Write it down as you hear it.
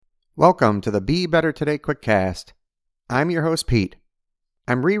Welcome to the Be Better Today Quickcast. I'm your host, Pete.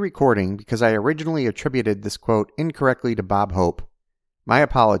 I'm re-recording because I originally attributed this quote incorrectly to Bob Hope. My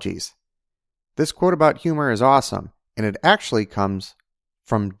apologies. This quote about humor is awesome, and it actually comes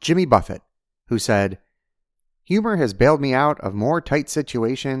from Jimmy Buffett, who said, "Humor has bailed me out of more tight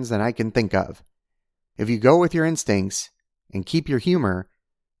situations than I can think of. If you go with your instincts and keep your humor,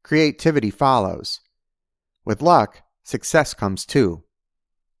 creativity follows. With luck, success comes too."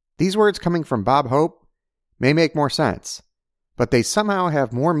 These words coming from Bob Hope may make more sense, but they somehow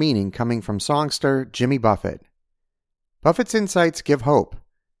have more meaning coming from songster Jimmy Buffett. Buffett's insights give hope.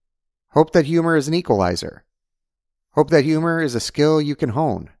 Hope that humor is an equalizer. Hope that humor is a skill you can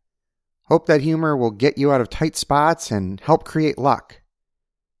hone. Hope that humor will get you out of tight spots and help create luck.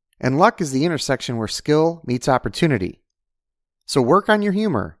 And luck is the intersection where skill meets opportunity. So work on your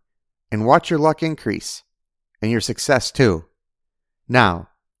humor and watch your luck increase, and your success too. Now,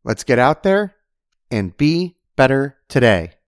 let's get out there and be better today.